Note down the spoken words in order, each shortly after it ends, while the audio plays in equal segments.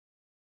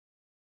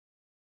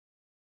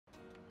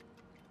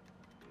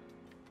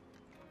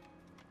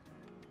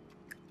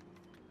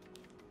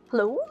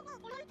Hello?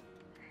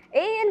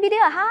 Hey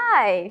NVIDIA,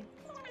 hi!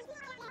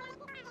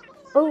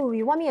 Oh,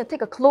 you want me to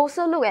take a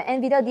closer look at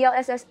NVIDIA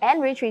DLSS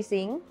and ray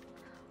tracing?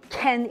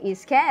 Can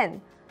is can.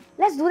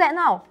 Let's do that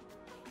now.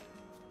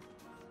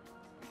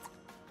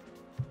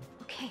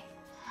 Okay.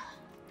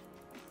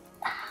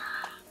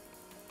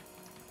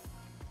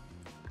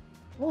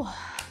 Oh,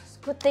 it's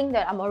a good thing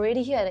that I'm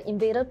already here at the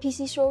INVADER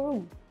PC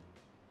showroom.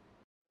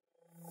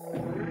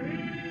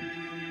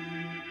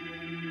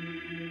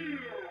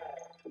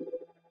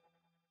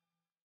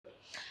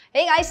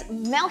 Hey guys,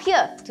 Mel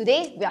here.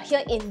 Today we are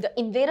here in the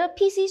INVADER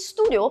PC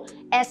studio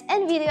as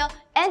NVIDIA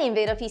and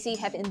INVADER PC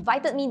have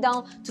invited me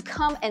down to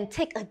come and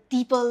take a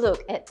deeper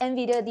look at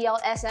NVIDIA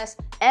DLSS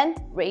and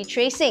ray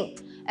tracing,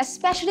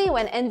 especially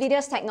when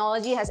NVIDIA's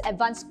technology has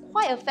advanced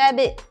quite a fair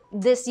bit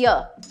this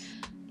year.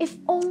 If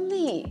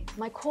only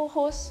my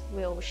co-host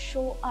will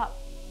show up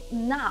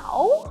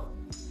now.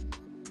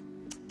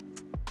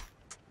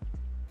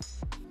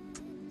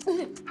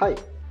 Hi.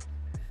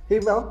 Hey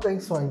Mel,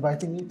 thanks for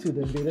inviting me to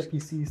the NVIDIA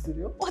PC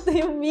studio. What do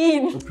you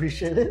mean?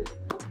 Appreciate it.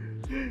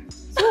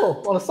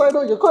 So, on a side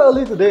note, you're quite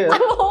early today.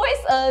 I'm always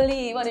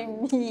early, what do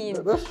you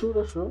mean? That's true,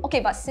 that's true. Okay,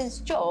 but since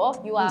Joe,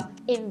 you are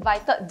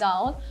invited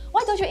down,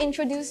 why don't you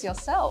introduce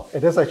yourself? Hey,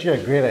 that's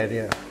actually a great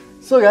idea.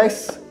 So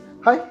guys,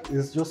 hi,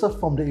 this is Joseph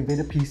from the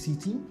INVADER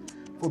PC team.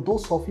 For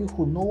those of you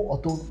who know or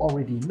don't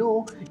already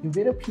know,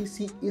 INVADER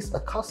PC is a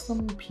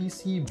custom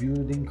PC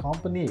building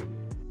company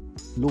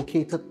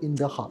located in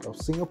the heart of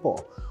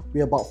Singapore.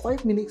 We're about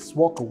 5 minutes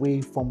walk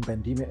away from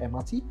Bendemeer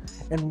MRT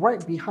and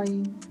right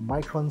behind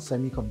Micron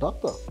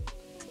Semiconductor.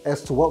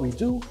 As to what we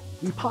do,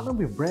 we partner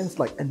with brands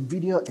like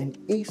NVIDIA and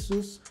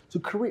ASUS to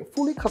create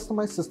fully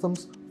customized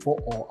systems for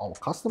all our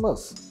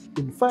customers.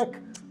 In fact,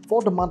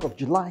 for the month of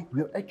July, we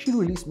have actually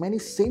released many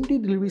same-day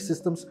delivery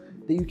systems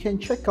that you can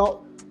check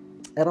out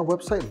at our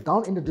website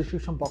down in the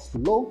description box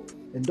below.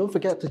 And don't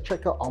forget to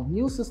check out our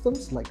new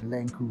systems like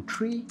Lanku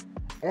 3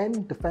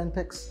 and the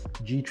Fantex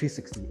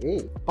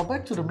G360A. But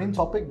back to the main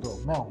topic though,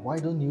 Mel, why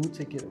don't you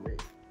take it away?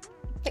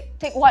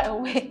 Take what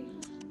away?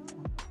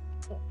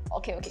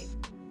 Okay.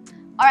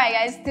 Alright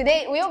guys,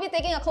 today we will be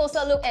taking a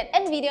closer look at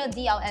NVIDIA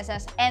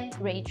DLSS and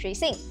ray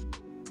tracing.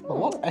 But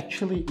what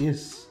actually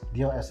is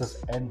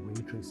DLSS and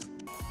ray tracing?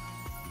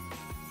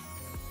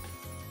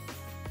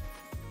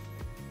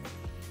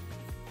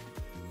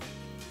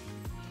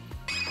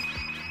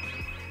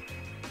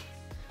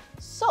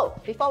 So,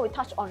 before we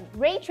touch on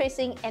ray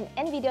tracing and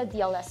NVIDIA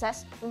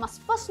DLSS, we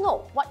must first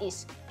know what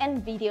is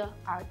NVIDIA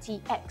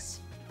RTX.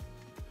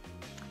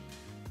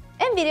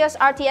 NVIDIA's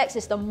RTX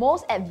is the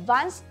most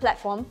advanced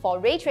platform for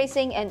ray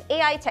tracing and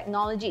AI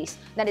technologies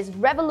that is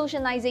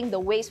revolutionizing the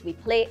ways we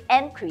play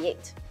and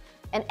create.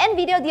 And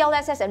NVIDIA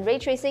DLSS and ray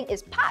tracing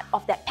is part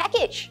of that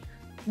package.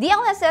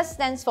 DLSS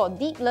stands for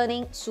Deep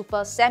Learning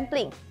Super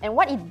Sampling, and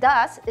what it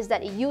does is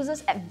that it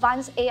uses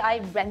advanced AI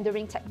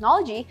rendering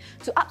technology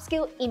to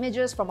upscale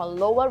images from a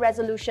lower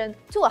resolution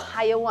to a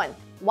higher one,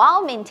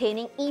 while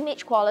maintaining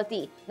image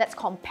quality that's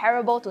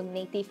comparable to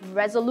native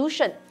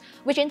resolution,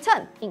 which in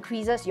turn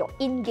increases your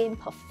in-game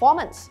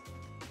performance.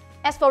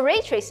 As for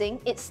ray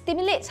tracing, it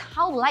stimulates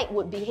how light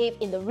would behave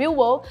in the real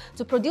world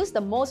to produce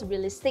the most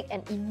realistic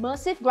and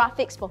immersive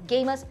graphics for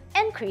gamers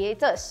and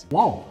creators.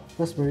 Wow,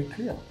 that's very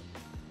clear.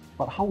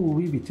 But how will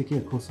we be taking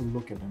a closer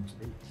look at them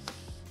today?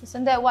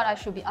 Isn't that what I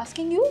should be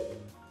asking you?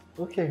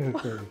 Okay.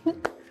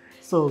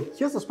 So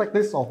here's the spec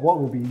list of what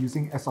we'll be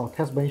using as our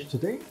test bench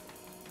today.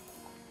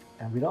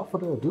 And without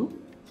further ado,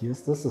 here's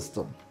the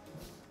system.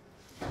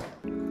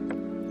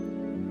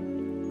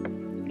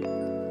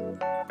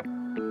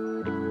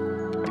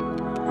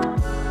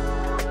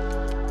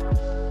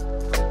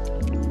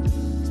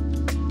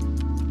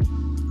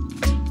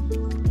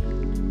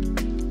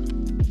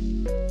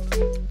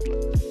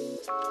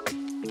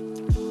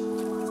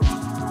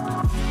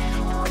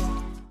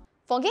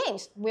 For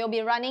games, we'll be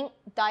running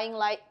Dying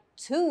Light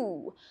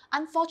 2.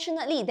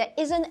 Unfortunately, there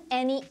isn't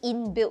any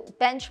inbuilt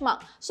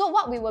benchmark, so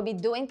what we will be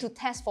doing to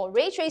test for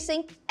ray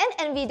tracing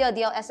and NVIDIA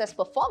DLSS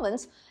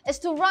performance is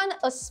to run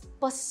a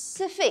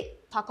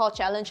specific parkour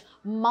challenge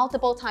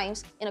multiple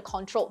times in a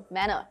controlled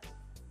manner.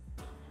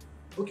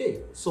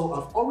 Okay, so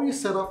I've already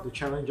set up the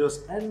challenges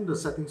and the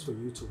settings for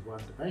you to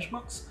run the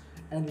benchmarks,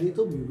 and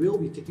later we will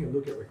be taking a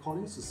look at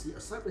recordings to see a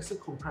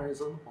side-by-side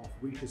comparison of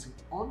ray tracing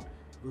on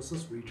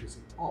versus ray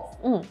tracing off.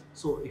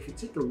 So if you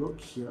take a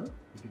look here,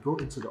 if you go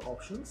into the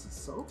options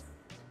itself,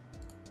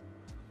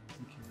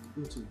 you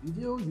can go to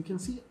video, you can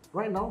see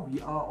right now we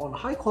are on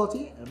high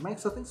quality and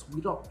max settings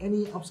without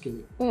any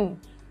upscaling.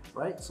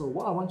 Right, so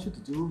what I want you to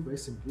do very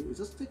simply is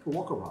just take a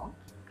walk around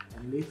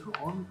and later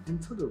on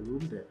enter the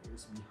room that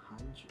is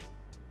behind you.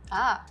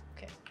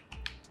 Okay.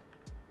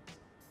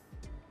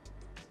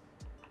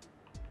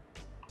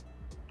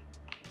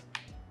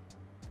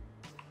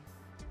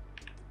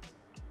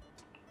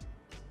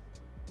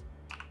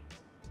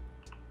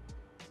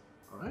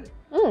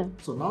 Alright,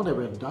 so now that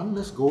we're done,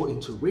 let's go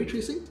into ray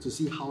tracing to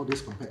see how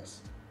this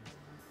compares.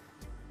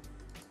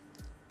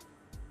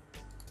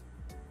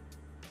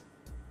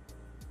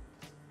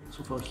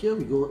 So for here,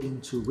 we go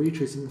into ray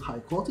tracing high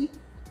quality,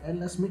 And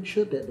let's make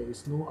sure that there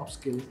is no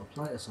upscaling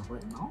applied as of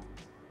right now.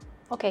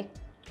 Okay.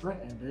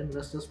 Right, and then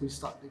let's just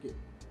restart the game.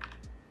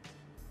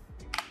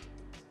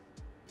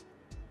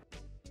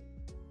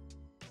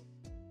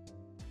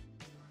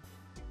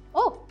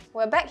 Oh,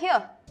 we're back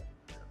here.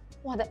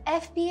 Wow, the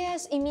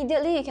FPS,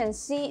 immediately you can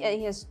see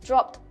it has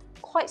dropped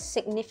quite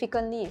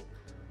significantly.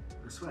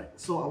 That's right.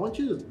 So I want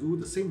you to do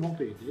the same work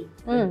that you did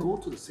and go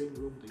to the same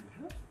room that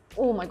you have.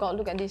 Oh my god,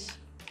 look at this.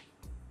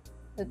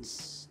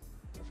 It's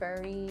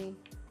very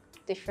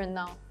different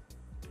now.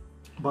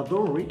 But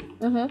don't worry,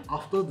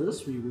 after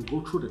this we will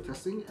go through the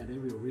testing and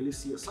then we will really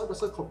see a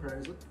side-by-side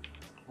comparison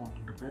on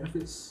the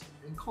benefits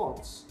and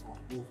cons of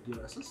both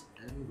DLSS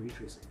and ray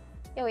tracing.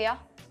 Here we are.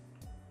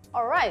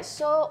 Alright,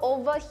 so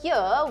over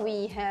here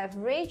we have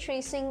ray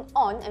tracing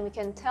on and we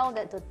can tell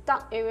that the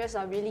dark areas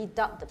are really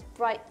dark, the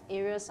bright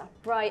areas are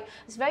bright.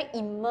 It's very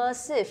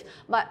immersive.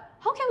 But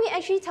how can we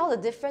actually tell the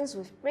difference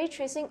with ray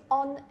tracing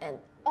on and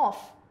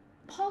off?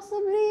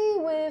 Possibly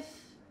with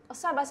a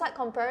side-by-side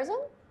comparison?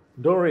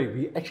 Don't worry,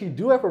 we actually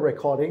do have a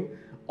recording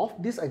of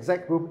this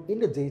exact room in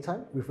the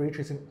daytime with ray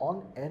tracing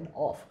on and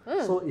off.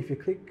 So if you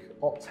click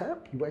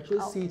Alt-Tab, you will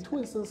actually see two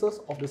instances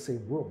of the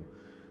same room.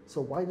 So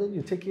why don't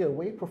you take it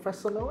away,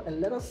 Professor Mel, and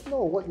let us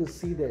know what you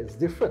see that is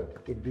different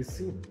in this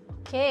scene.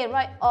 Okay,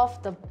 right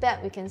off the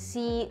bat, we can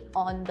see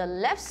on the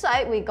left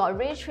side, we got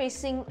ray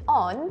tracing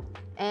on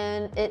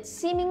and it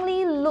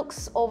seemingly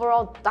looks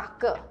overall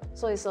darker.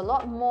 So it's a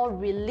lot more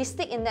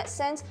realistic in that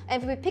sense.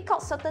 And if we pick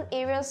out certain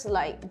areas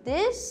like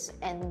this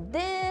and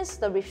this,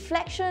 the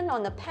reflection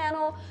on the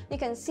panel, you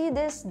can see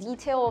this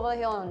detail over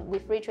here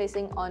with ray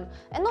tracing on,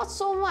 and not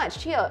so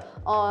much here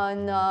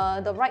on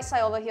the right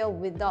side over here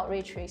without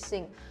ray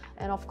tracing.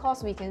 And of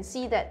course, we can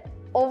see that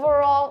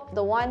overall,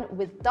 the one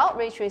without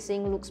ray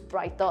tracing looks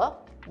brighter,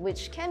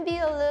 which can be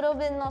a little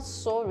bit not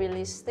so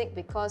realistic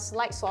because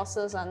light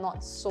sources are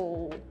not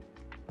so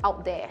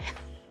out there.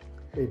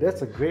 Hey,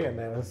 that's a great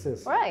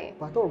analysis. Right.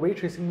 But I thought ray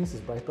tracing means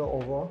it's brighter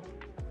overall.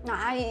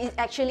 It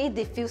actually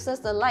diffuses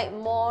the light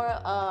more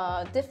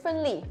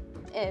differently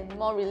and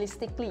more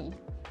realistically.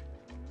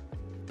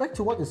 Back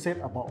to what you said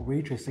about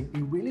ray tracing,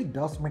 it really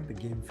does make the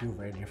game feel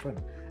very different,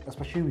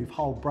 especially with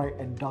how bright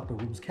and dark the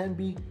rooms can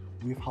be,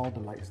 with how the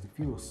light is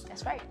diffused.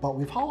 That's right. But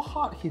with how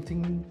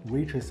hard-hitting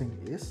ray tracing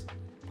is,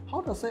 how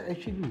does that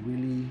actually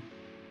really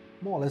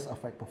more or less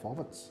affect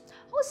performance?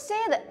 I would say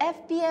the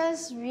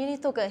FPS really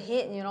took a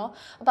hit, you know,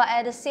 but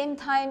at the same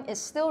time, it's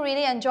still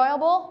really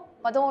enjoyable.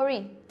 But don't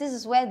worry, this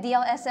is where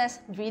DLSS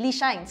really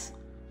shines.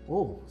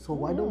 Oh, so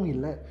why don't we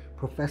let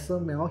Professor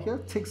Mel here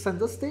take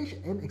center stage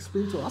and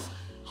explain to us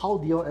how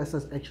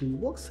DLSS actually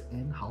works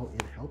and how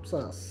it helps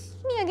us.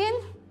 Me again?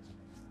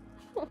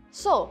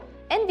 So,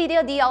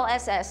 NVIDIA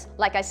DLSS,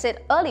 like I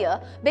said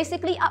earlier,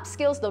 basically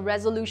upscales the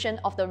resolution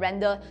of the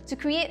render to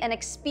create an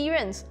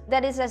experience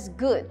that is as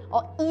good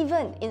or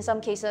even, in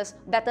some cases,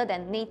 better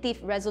than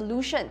native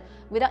resolution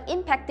without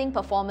impacting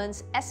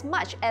performance as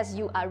much as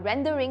you are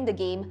rendering the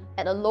game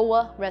at a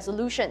lower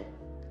resolution.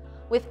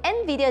 With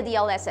NVIDIA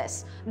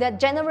DLSS, there are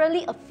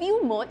generally a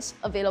few modes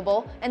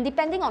available and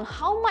depending on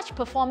how much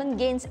performance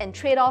gains and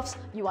trade-offs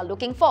you are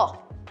looking for.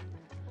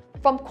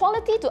 From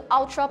quality to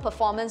ultra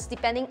performance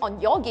depending on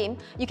your game,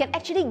 you can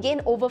actually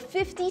gain over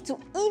 50 to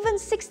even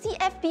 60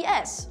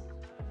 FPS.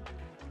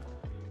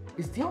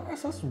 Is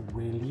DLSS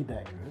really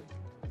that good?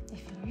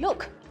 If you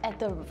look at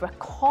the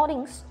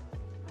recordings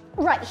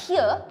right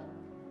here,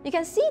 you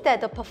can see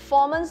that the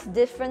performance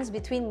difference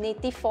between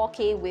native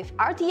 4K with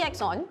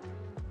RTX on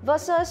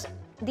versus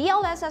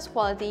DLSS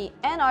quality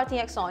and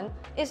RTX on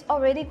is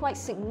already quite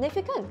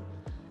significant.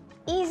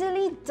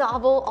 Easily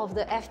double of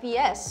the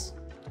FPS.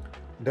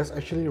 That's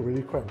actually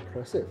really quite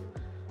impressive.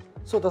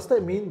 So does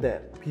that mean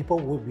that people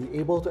would be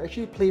able to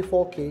actually play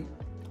 4K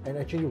and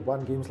actually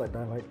run games like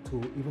Dynacore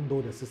 2 even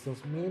though the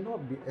systems may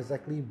not be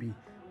exactly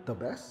the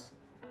best?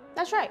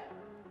 That's right.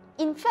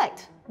 In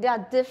fact, there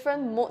are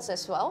different modes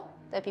as well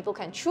that people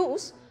can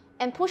choose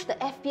and push the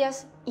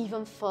FPS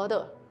even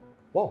further.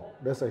 Wow,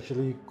 that's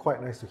actually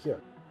quite nice to hear.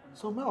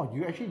 So Mel,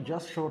 you actually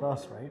just showed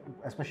us, right,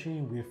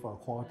 especially with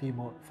quality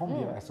mode from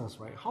DLSS,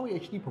 right, how it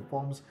actually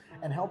performs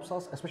and helps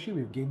us, especially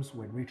with games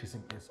when ray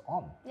tracing is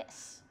on.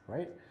 Yes.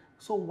 Right?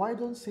 So why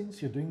don't,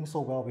 since you're doing so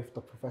well with the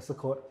Professor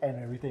Code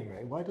and everything,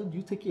 right, why don't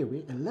you take it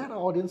away and let our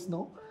audience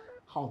know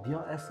how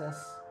DLSS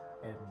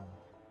and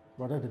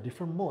rather the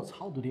different modes,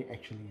 how do they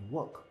actually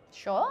work?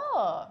 Sure.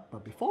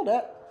 But before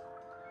that,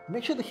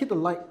 make sure to hit the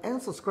like and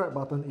subscribe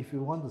button if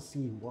you want to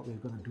see what we're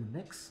going to do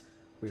next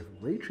with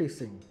ray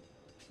tracing.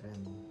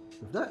 And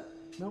with that,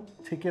 Mel,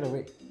 take it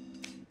away.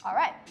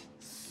 Alright,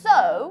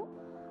 so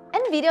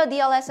NVIDIA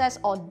DLSS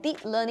or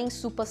Deep Learning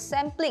Super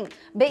Sampling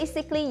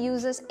basically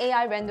uses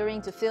AI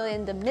rendering to fill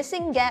in the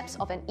missing gaps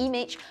of an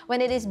image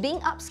when it is being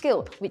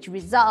upscaled, which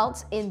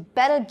results in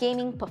better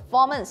gaming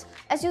performance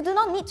as you do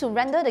not need to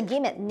render the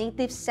game at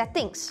native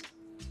settings.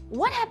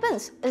 What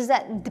happens is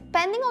that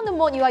depending on the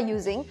mode you are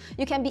using,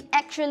 you can be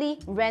actually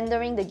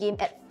rendering the game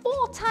at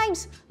 4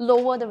 times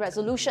lower the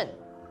resolution.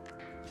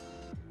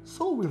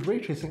 So with ray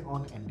tracing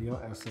on and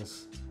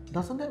DLSS,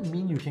 Doesn't that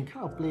mean you can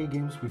kind of play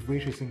games with ray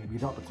tracing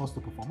without the cost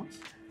to performance?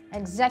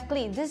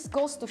 Exactly, this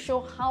goes to show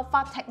how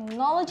far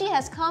technology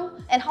has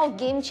come and how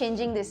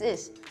game-changing this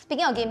is.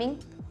 Speaking of gaming,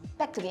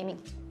 back to gaming.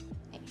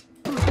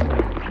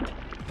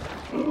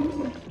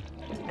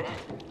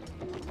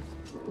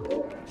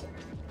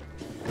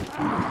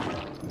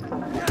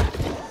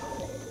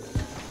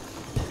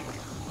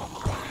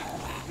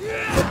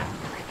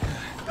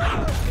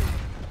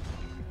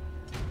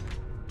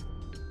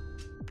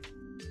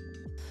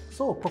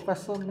 So,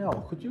 Professor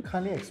Mel, could you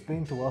kindly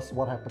explain to us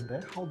what happened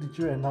there? How did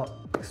you end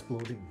up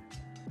exploding?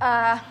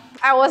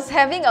 I was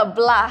having a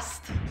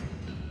blast.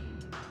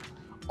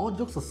 All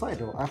jokes aside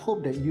though, I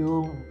hope that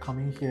you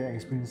coming here and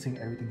experiencing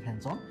everything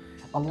hands-on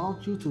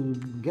allowed you to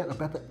get a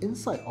better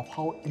insight of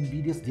how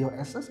NVIDIA's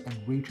DLSS and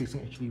ray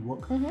tracing actually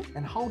work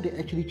and how they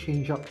actually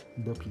change up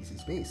the PC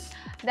space.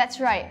 That's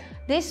right.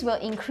 This will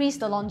increase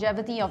the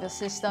longevity of your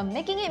system,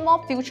 making it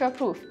more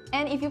future-proof.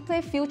 And if you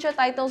play future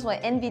titles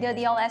with NVIDIA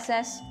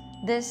DLSS,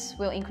 this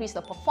will increase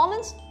the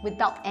performance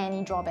without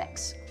any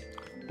drawbacks.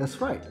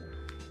 That's right.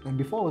 And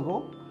before we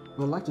go,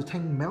 we'd like to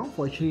thank Mel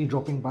for actually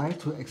dropping by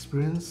to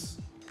experience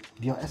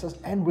DLSS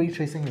and ray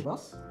tracing with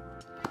us.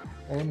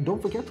 And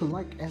don't forget to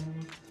like and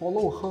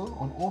follow her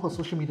on all her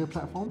social media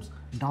platforms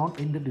down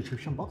in the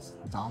description box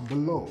down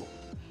below.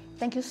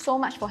 Thank you so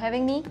much for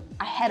having me.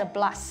 I had a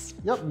blast.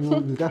 Yep,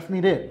 you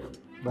definitely did.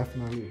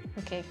 Definitely.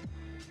 Okay.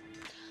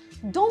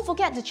 Don't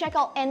forget to check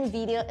out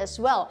NVIDIA as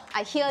well.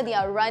 I hear they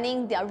are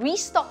running their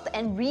restocked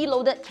and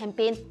reloaded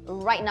campaign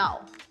right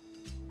now.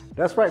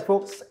 That's right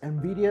folks,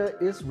 NVIDIA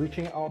is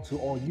reaching out to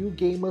all you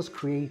gamers,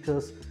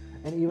 creators,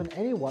 and even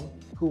anyone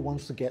who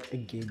wants to get a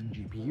gaming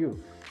GPU.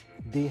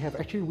 They have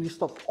actually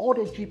restocked all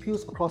their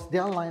GPUs across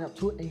their lineup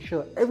to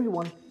ensure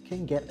everyone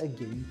can get a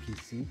gaming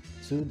PC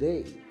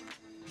today.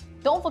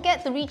 Don't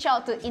forget to reach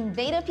out to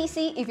INVADER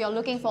PC if you're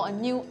looking for a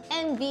new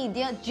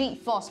NVIDIA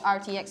GeForce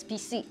RTX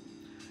PC.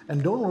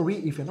 And don't worry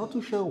if you're not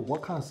too sure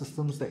what kind of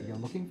systems that you're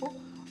looking for.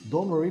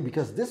 Don't worry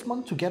because this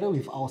month together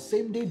with our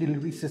same-day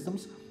delivery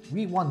systems,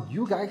 we want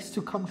you guys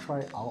to come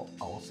try out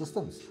our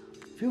systems.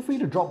 Feel free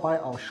to drop by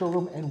our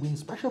showroom and win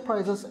special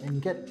prizes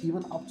and get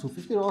even up to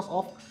 $50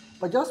 off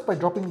just by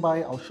dropping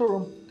by our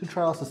showroom to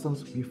try our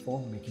systems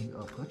before making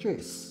a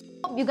purchase.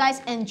 Hope you guys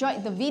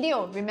enjoyed the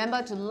video.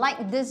 Remember to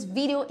like this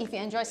video if you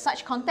enjoy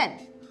such content.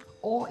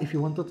 Or if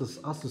you wanted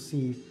us to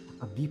see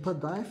a deeper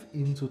dive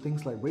into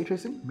things like ray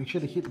tracing, make sure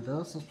to hit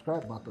the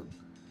subscribe button.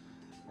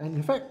 And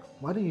in fact,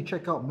 why don't you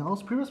check out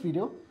Mel's previous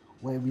video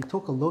where we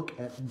took a look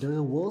at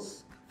the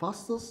world's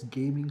fastest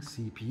gaming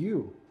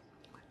CPU.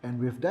 And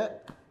with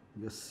that,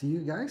 we'll see you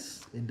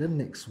guys in the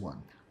next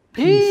one.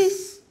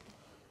 Peace!